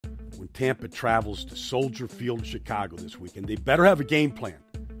when Tampa travels to Soldier Field in Chicago this weekend. They better have a game plan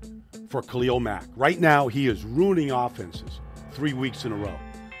for Khalil Mack. Right now, he is ruining offenses 3 weeks in a row.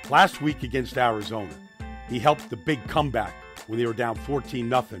 Last week against Arizona, he helped the big comeback when they were down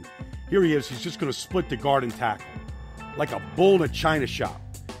 14-0. Here he is. He's just going to split the guard and tackle like a bull in a china shop.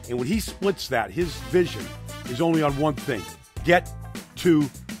 And when he splits that, his vision is only on one thing: get to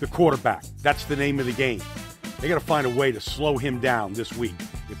the quarterback. That's the name of the game. They got to find a way to slow him down this week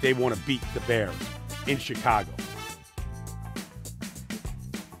if they want to beat the Bears in Chicago.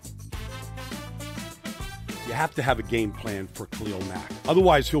 You have to have a game plan for Khalil Mack.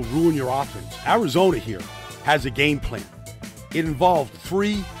 Otherwise, he'll ruin your offense. Arizona here has a game plan. It involved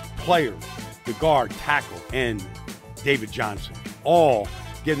 3 players, the guard, tackle, and David Johnson, all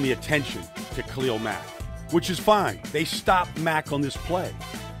getting the attention to Khalil Mack, which is fine. They stopped Mack on this play.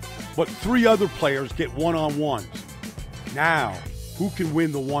 But 3 other players get one-on-ones. Now, who can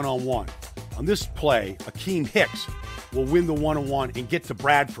win the one-on-one? On this play, Akeem Hicks will win the one-on-one and get to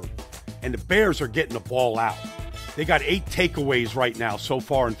Bradford. And the Bears are getting the ball out. They got 8 takeaways right now so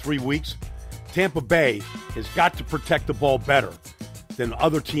far in 3 weeks. Tampa Bay has got to protect the ball better than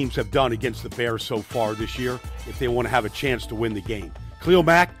other teams have done against the Bears so far this year if they want to have a chance to win the game. Khalil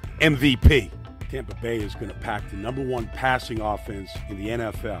Mack, MVP. Tampa Bay is going to pack the #1 passing offense in the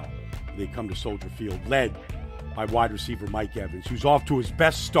NFL when they come to Soldier Field, led by wide receiver Mike Evans, who's off to his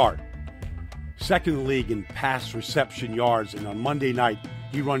best start. Second in the league in pass reception yards, and on Monday night,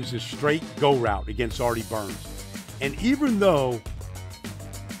 he runs this straight go route against Artie Burns. And even though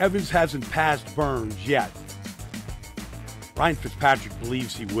Evans hasn't passed Burns yet, Ryan Fitzpatrick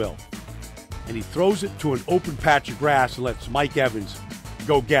believes he will. And he throws it to an open patch of grass and lets Mike Evans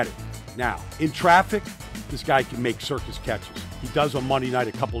go get it. Now, in traffic, this guy can make circus catches. He does on Monday night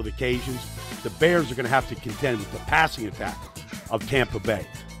a couple of occasions. The Bears are going to have to contend with the passing attack of Tampa Bay.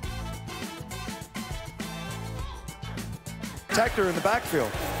 Protector in the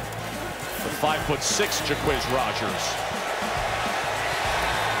backfield. The 5'6" Jaquiz Rogers.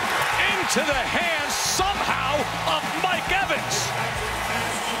 Into the hands somehow of Mike Evans.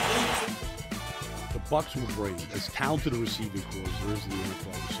 The Bucs will bring as talented a receiving corps as there is in the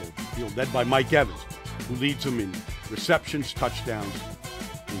NFL to Soldier Field, led by Mike Evans, who leads them in receptions, touchdowns,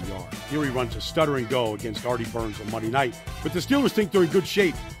 and yards. Here he runs a stutter and go against Artie Burns on Monday night. But the Steelers think they're in good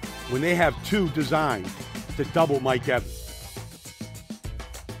shape when they have 2 designed to double Mike Evans.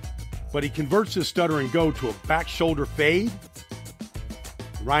 But he converts his stutter and go to a back shoulder fade.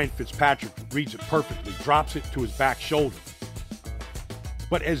 Ryan Fitzpatrick reads it perfectly, drops it to his back shoulder.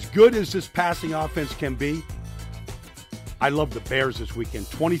 But as good as this passing offense can be, I love the Bears this weekend,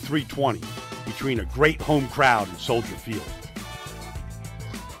 23-20, between a great home crowd and Soldier Field.